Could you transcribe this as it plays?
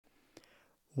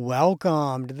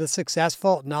Welcome to the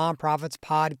Successful Nonprofits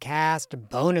Podcast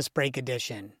Bonus Break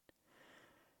Edition.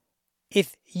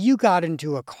 If you got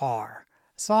into a car,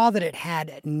 saw that it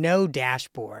had no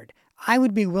dashboard, I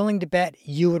would be willing to bet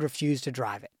you would refuse to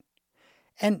drive it.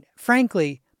 And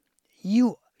frankly,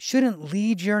 you shouldn't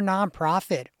lead your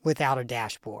nonprofit without a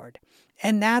dashboard.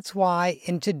 And that's why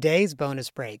in today's bonus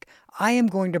break, I am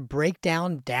going to break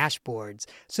down dashboards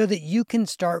so that you can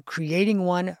start creating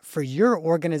one for your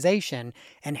organization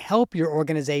and help your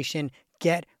organization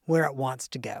get where it wants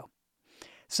to go.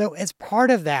 So as part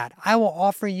of that, I will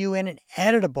offer you an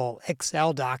editable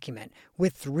Excel document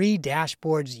with 3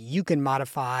 dashboards you can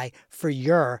modify for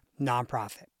your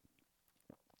nonprofit.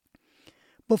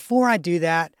 Before I do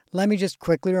that, let me just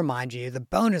quickly remind you the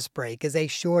bonus break is a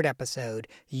short episode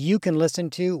you can listen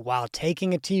to while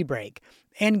taking a tea break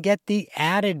and get the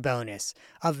added bonus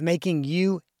of making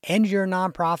you and your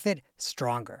nonprofit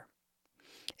stronger.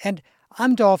 And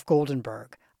I'm Dolph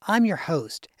Goldenberg. I'm your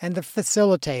host and the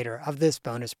facilitator of this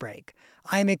bonus break.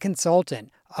 I'm a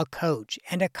consultant, a coach,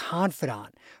 and a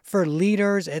confidant for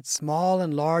leaders at small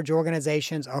and large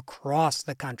organizations across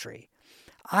the country.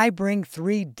 I bring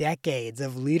 3 decades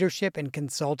of leadership and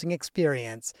consulting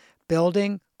experience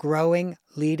building, growing,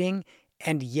 leading,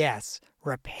 and yes,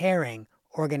 repairing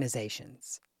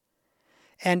organizations.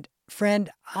 And friend,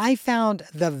 I found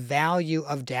the value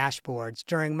of dashboards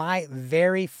during my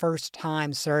very first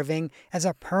time serving as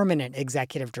a permanent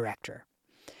executive director.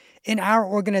 In our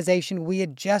organization, we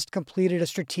had just completed a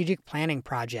strategic planning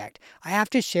project. I have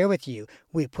to share with you,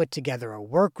 we put together a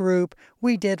work group,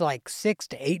 we did like 6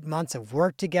 to 8 months of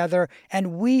work together,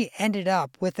 and we ended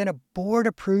up with a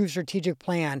board-approved strategic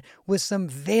plan with some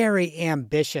very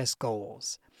ambitious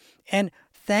goals. And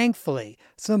thankfully,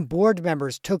 some board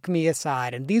members took me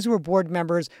aside, and these were board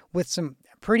members with some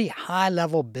pretty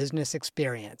high-level business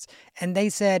experience. And they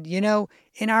said,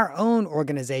 in our own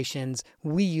organizations,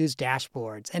 we use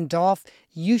dashboards. And Dolph,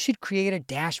 you should create a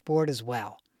dashboard as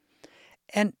well.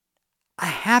 And I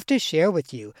have to share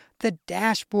with you, the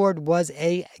dashboard was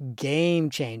a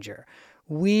game changer.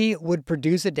 We would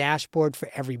produce a dashboard for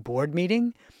every board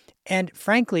meeting. And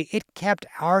frankly, it kept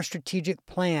our strategic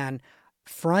plan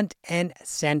front and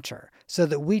center so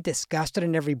that we discussed it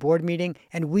in every board meeting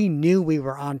and we knew we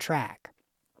were on track.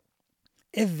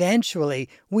 Eventually,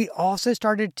 we also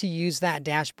started to use that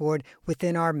dashboard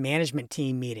within our management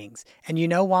team meetings. And you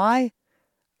know why?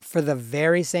 For the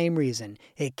very same reason.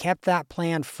 It kept that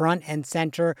plan front and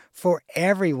center for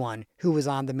everyone who was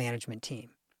on the management team.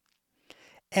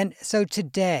 And so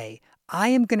today, I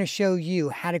am going to show you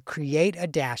how to create a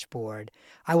dashboard.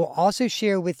 I will also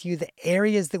share with you the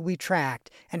areas that we tracked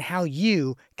and how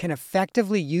you can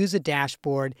effectively use a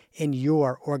dashboard in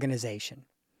your organization.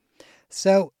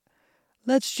 So,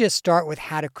 let's just start with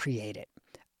how to create it.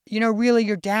 Really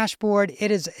your dashboard,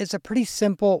 it's a pretty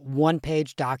simple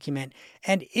 1-page document,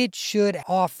 and it should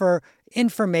offer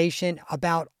information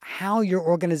about how your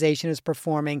organization is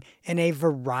performing in a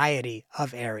variety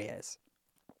of areas.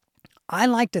 I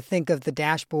like to think of the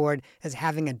dashboard as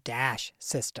having a dash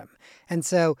system. And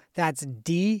so that's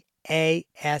DASH.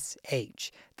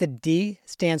 The D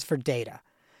stands for data.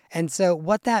 And so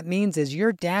what that means is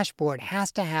your dashboard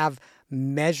has to have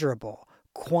measurable,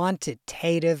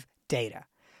 quantitative data.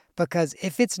 Because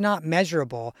if it's not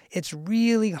measurable, it's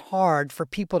really hard for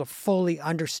people to fully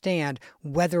understand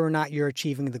whether or not you're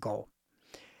achieving the goal.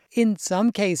 In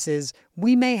some cases,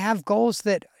 we may have goals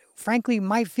that frankly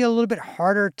might feel a little bit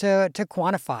harder to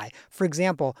quantify. For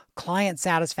example, client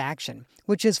satisfaction,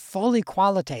 which is fully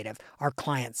qualitative. Are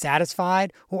clients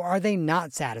satisfied or are they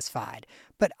not satisfied?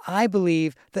 But I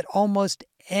believe that almost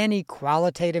any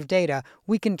qualitative data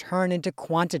we can turn into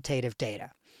quantitative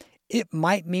data. It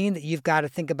might mean that you've got to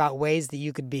think about ways that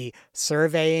you could be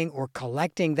surveying or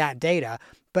collecting that data,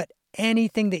 but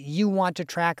anything that you want to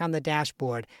track on the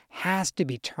dashboard has to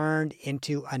be turned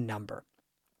into a number.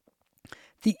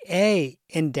 The A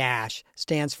in DASH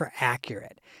stands for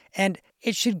accurate, and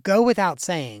it should go without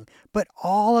saying, but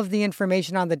all of the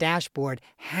information on the dashboard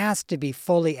has to be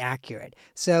fully accurate.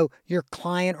 So your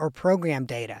client or program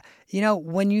data,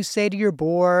 when you say to your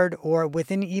board or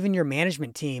within even your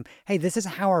management team, hey, this is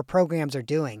how our programs are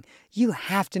doing, you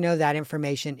have to know that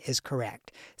information is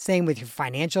correct. Same with your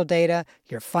financial data,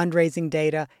 your fundraising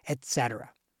data, etc.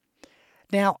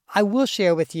 Now, I will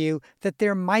share with you that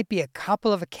there might be a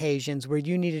couple of occasions where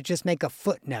you need to just make a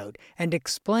footnote and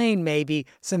explain maybe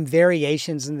some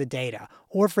variations in the data.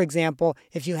 Or, for example,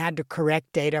 if you had to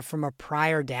correct data from a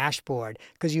prior dashboard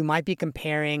because you might be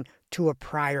comparing to a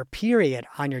prior period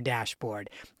on your dashboard,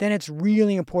 then it's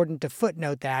really important to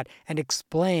footnote that and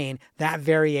explain that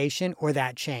variation or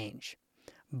that change.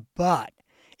 But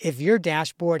If your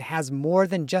dashboard has more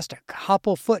than just a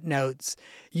couple footnotes,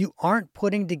 you aren't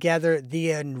putting together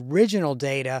the original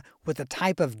data with the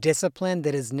type of discipline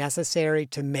that is necessary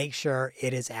to make sure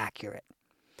it is accurate.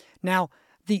 Now,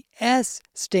 the S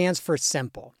stands for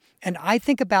simple, and I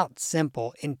think about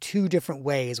simple in two different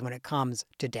ways when it comes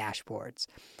to dashboards.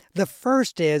 The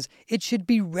first is it should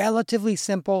be relatively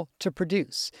simple to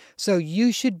produce. So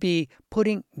you should be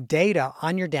putting data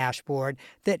on your dashboard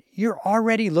that you're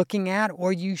already looking at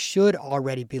or you should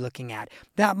already be looking at.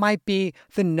 That might be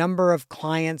the number of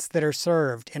clients that are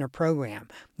served in a program.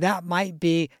 That might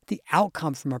be the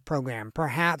outcome from a program,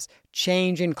 perhaps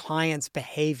change in clients'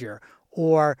 behavior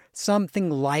or something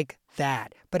like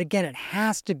that. But again, it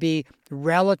has to be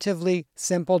relatively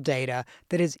simple data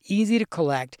that is easy to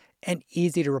collect and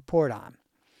easy to report on.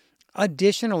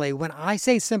 Additionally, when I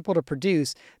say simple to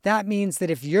produce, that means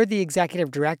that if you're the executive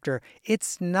director,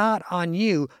 it's not on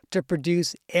you to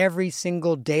produce every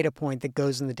single data point that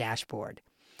goes in the dashboard.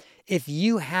 If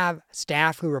you have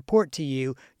staff who report to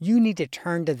you, you need to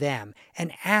turn to them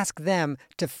and ask them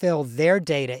to fill their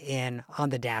data in on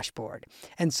the dashboard.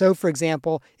 And so, for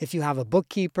example, if you have a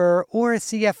bookkeeper or a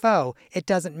CFO, it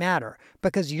doesn't matter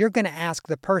because you're going to ask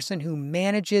the person who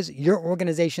manages your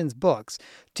organization's books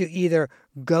to either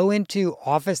go into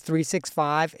Office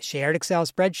 365 shared Excel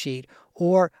spreadsheet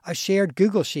or a shared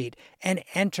Google Sheet and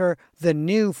enter the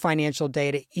new financial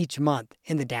data each month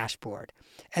in the dashboard.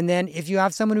 And then if you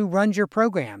have someone who runs your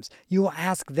programs, you will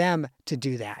ask them to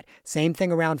do that. Same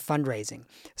thing around fundraising.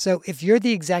 So if you're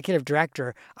the executive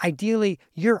director, ideally,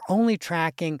 you're only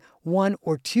tracking one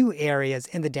or two areas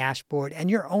in the dashboard, and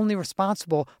you're only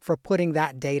responsible for putting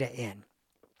that data in.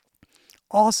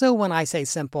 Also, when I say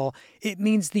simple, it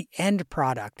means the end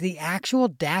product, the actual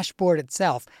dashboard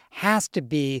itself, has to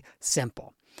be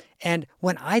simple. And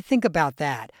when I think about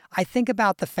that, I think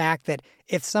about the fact that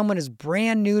if someone is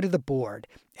brand new to the board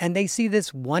and they see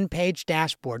this one-page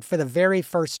dashboard for the very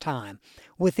first time,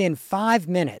 within 5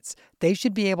 minutes, they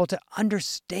should be able to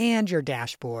understand your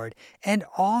dashboard and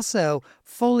also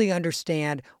fully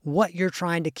understand what you're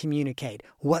trying to communicate,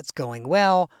 what's going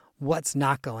well, what's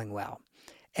not going well.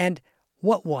 And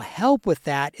what will help with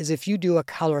that is if you do a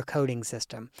color coding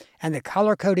system. And the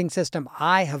color coding system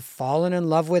I have fallen in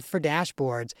love with for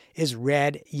dashboards is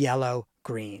red, yellow,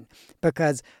 green.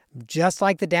 Because just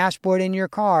like the dashboard in your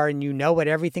car, and you know what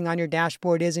everything on your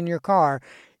dashboard is in your car,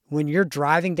 when you're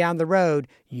driving down the road,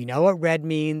 you know what red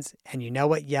means and you know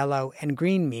what yellow and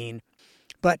green mean.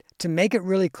 But to make it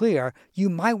really clear, you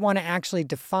might want to actually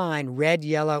define red,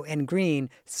 yellow, and green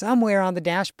somewhere on the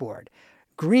dashboard.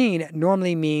 Green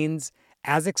normally means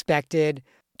as expected,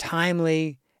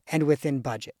 timely, and within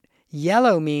budget.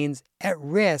 Yellow means at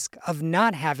risk of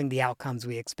not having the outcomes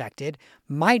we expected,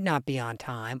 might not be on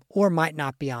time, or might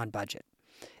not be on budget.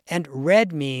 And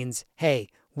red means, hey,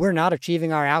 we're not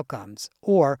achieving our outcomes,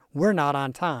 or we're not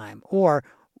on time, or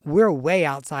we're way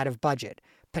outside of budget,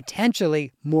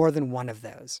 potentially more than one of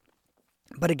those.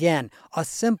 But again, a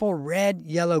simple red,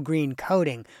 yellow, green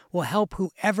coding will help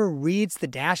whoever reads the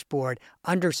dashboard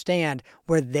understand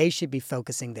where they should be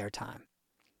focusing their time.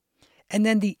 And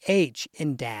then the H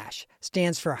in DASH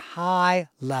stands for high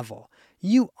level.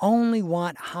 You only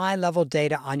want high level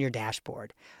data on your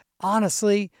dashboard.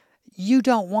 Honestly, you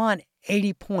don't want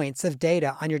 80 points of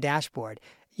data on your dashboard.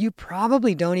 You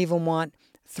probably don't even want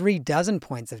 36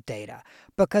 points of data,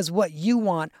 because what you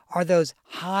want are those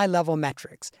high-level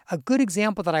metrics. A good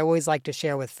example that I always like to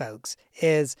share with folks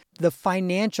is the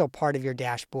financial part of your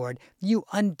dashboard. You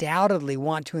undoubtedly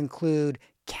want to include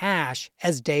cash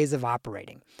as days of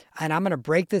operating. And I'm going to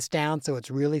break this down so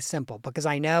it's really simple, because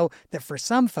I know that for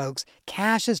some folks,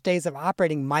 cash as days of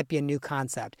operating might be a new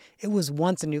concept. It was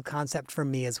once a new concept for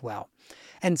me as well.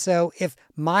 And so if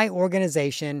my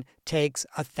organization takes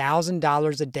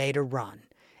 $1,000 a day to run,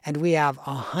 and we have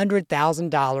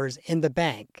 $100,000 in the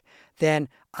bank, then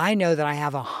I know that I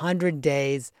have 100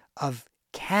 days of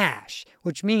cash,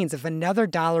 which means if another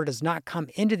dollar does not come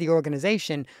into the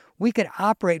organization, we could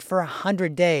operate for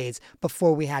 100 days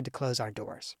before we had to close our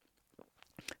doors.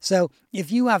 So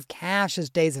if you have cash as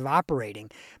days of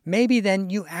operating, maybe then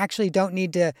you actually don't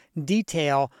need to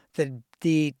detail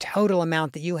the total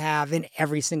amount that you have in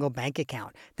every single bank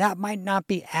account. That might not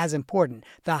be as important.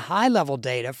 The high-level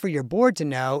data for your board to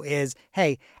know is,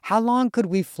 hey, how long could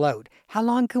we float? How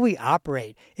long could we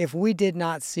operate if we did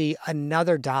not see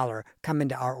another dollar come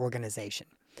into our organization?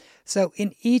 So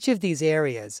in each of these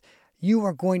areas, you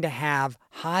are going to have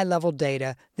high-level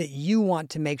data that you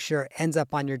want to make sure ends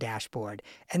up on your dashboard.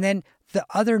 And then the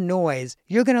other noise,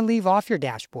 you're going to leave off your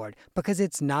dashboard because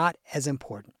it's not as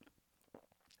important.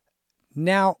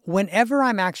 Now, whenever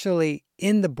I'm actually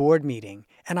in the board meeting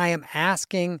and I am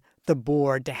asking the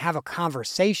board to have a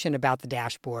conversation about the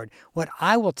dashboard, what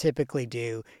I will typically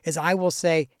do is I will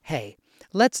say, hey,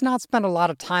 let's not spend a lot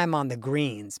of time on the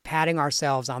greens, patting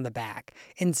ourselves on the back.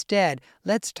 Instead,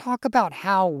 let's talk about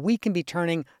how we can be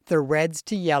turning the reds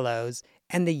to yellows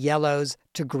and the yellows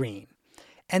to green.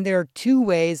 And there are two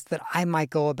ways that I might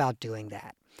go about doing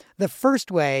that. The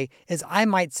first way is I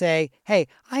might say, hey,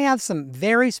 I have some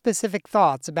very specific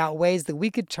thoughts about ways that we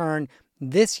could turn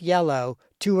this yellow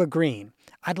to a green.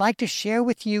 I'd like to share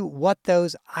with you what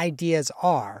those ideas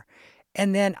are.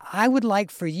 And then I would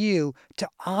like for you to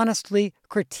honestly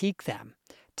critique them.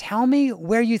 Tell me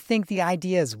where you think the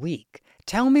idea is weak.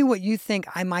 Tell me what you think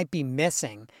I might be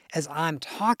missing as I'm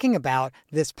talking about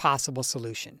this possible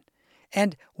solution.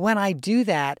 And when I do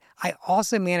that, I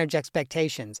also manage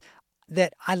expectations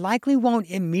that I likely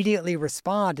won't immediately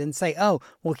respond and say, oh,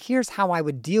 well, here's how I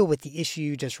would deal with the issue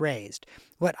you just raised.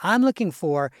 What I'm looking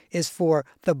for is for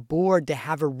the board to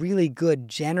have a really good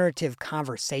generative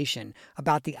conversation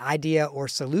about the idea or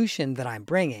solution that I'm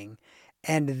bringing.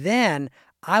 And then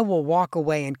I will walk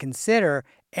away and consider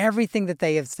everything that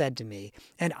they have said to me.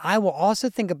 And I will also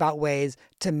think about ways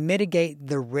to mitigate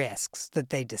the risks that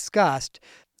they discussed,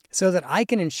 so that I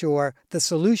can ensure the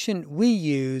solution we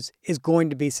use is going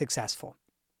to be successful.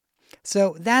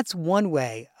 So that's one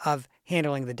way of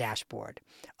handling the dashboard.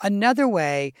 Another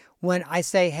way, when I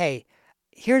say, hey,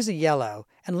 here's a yellow,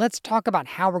 and let's talk about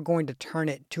how we're going to turn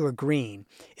it to a green,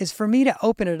 is for me to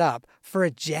open it up for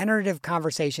a generative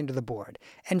conversation to the board.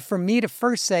 And for me to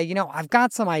first say, I've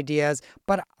got some ideas,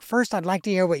 but first I'd like to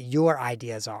hear what your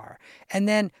ideas are. And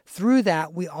then through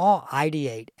that, we all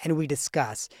ideate and we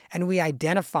discuss and we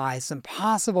identify some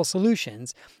possible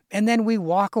solutions. And then we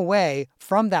walk away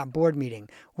from that board meeting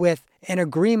with an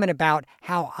agreement about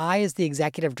how I, as the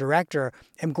executive director,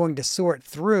 am going to sort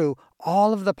through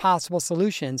all of the possible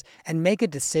solutions and make a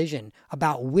decision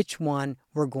about which one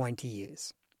we're going to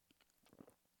use.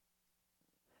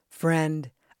 Friend,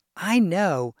 I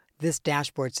know this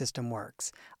dashboard system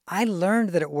works. I learned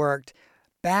that it worked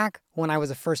back when I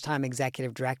was a first-time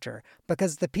executive director,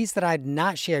 because the piece that I'd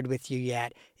not shared with you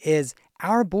yet is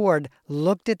our board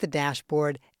looked at the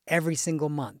dashboard every single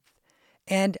month.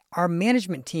 And our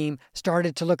management team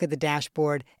started to look at the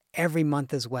dashboard every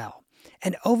month as well.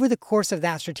 And over the course of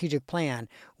that strategic plan,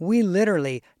 we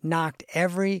literally knocked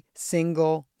every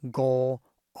single goal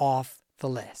off the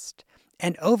list.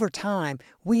 And over time,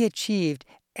 we achieved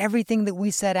everything that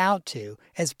we set out to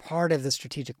as part of the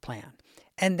strategic plan.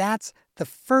 And that's the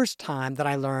first time that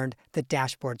I learned that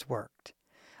dashboards worked.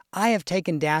 I have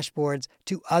taken dashboards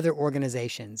to other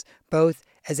organizations, both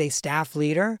as a staff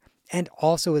leader and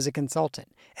also as a consultant.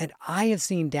 And I have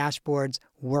seen dashboards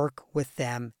work with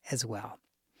them as well.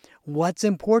 What's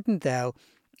important, though,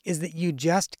 is that you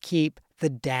just keep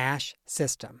the DASH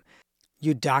system.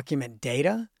 You document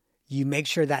data, you make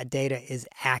sure that data is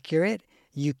accurate,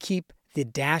 you keep the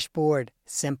dashboard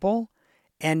simple,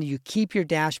 and you keep your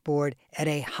dashboard at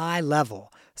a high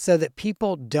level so that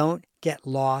people don't get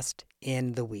lost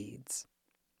in the weeds.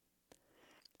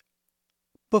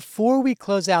 Before we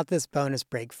close out this bonus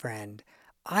break, friend,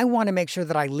 I want to make sure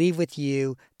that I leave with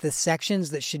you the sections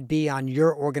that should be on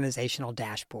your organizational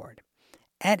dashboard.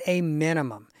 At a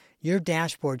minimum, your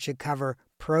dashboard should cover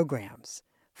programs,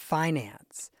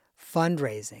 finance,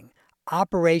 fundraising,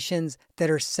 operations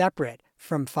that are separate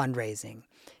from fundraising.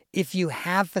 If you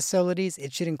have facilities,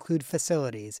 it should include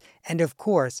facilities. And of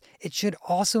course, it should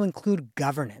also include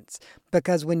governance,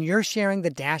 because when you're sharing the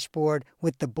dashboard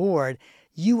with the board,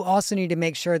 you also need to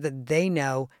make sure that they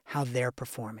know how they're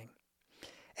performing.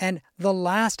 And the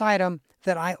last item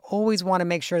that I always want to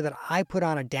make sure that I put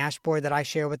on a dashboard that I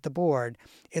share with the board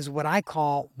is what I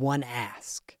call one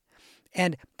ask.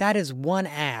 And that is one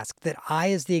ask that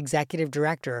I, as the executive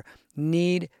director,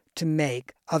 need to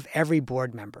make of every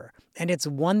board member. And it's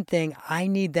one thing I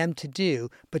need them to do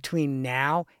between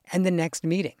now and the next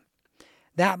meeting.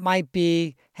 That might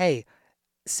be, hey,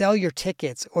 sell your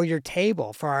tickets or your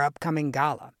table for our upcoming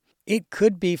gala. It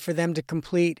could be for them to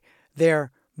complete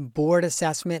their board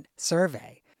assessment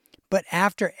survey. But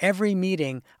after every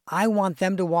meeting, I want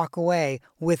them to walk away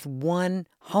with one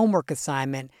homework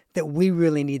assignment that we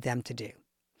really need them to do.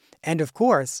 And of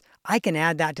course, I can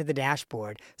add that to the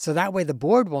dashboard so that way the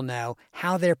board will know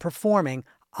how they're performing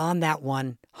on that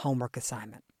one homework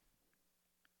assignment.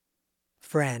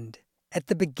 Friend, at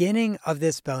the beginning of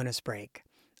this bonus break,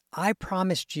 I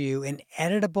promised you an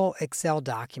editable Excel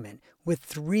document with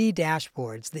 3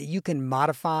 dashboards that you can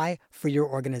modify for your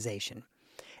organization.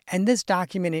 And this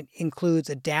document includes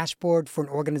a dashboard for an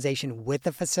organization with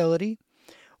a facility,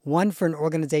 one for an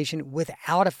organization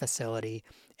without a facility,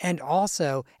 and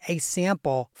also a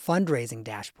sample fundraising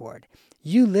dashboard.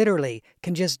 You literally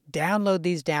can just download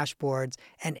these dashboards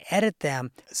and edit them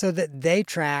so that they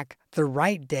track the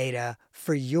right data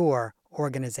for your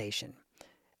organization.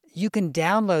 You can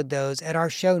download those at our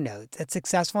show notes at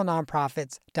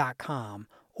successfulnonprofits.com,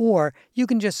 or you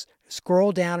can just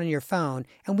scroll down on your phone,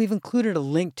 and we've included a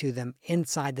link to them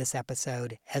inside this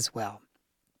episode as well.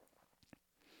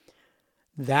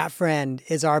 That, friend,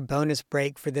 is our bonus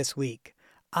break for this week.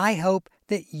 I hope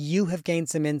that you have gained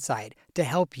some insight to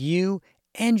help you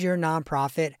and your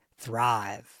nonprofit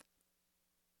thrive.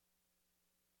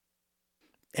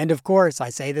 And of course, I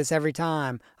say this every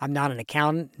time, I'm not an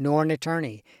accountant nor an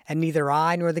attorney, and neither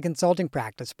I nor the consulting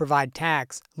practice provide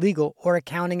tax, legal, or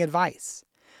accounting advice.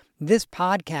 This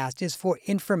podcast is for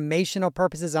informational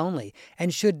purposes only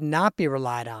and should not be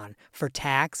relied on for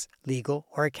tax, legal,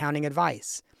 or accounting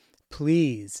advice.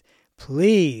 Please,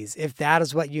 if that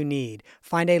is what you need,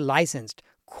 find a licensed,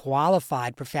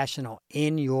 qualified professional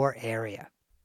in your area.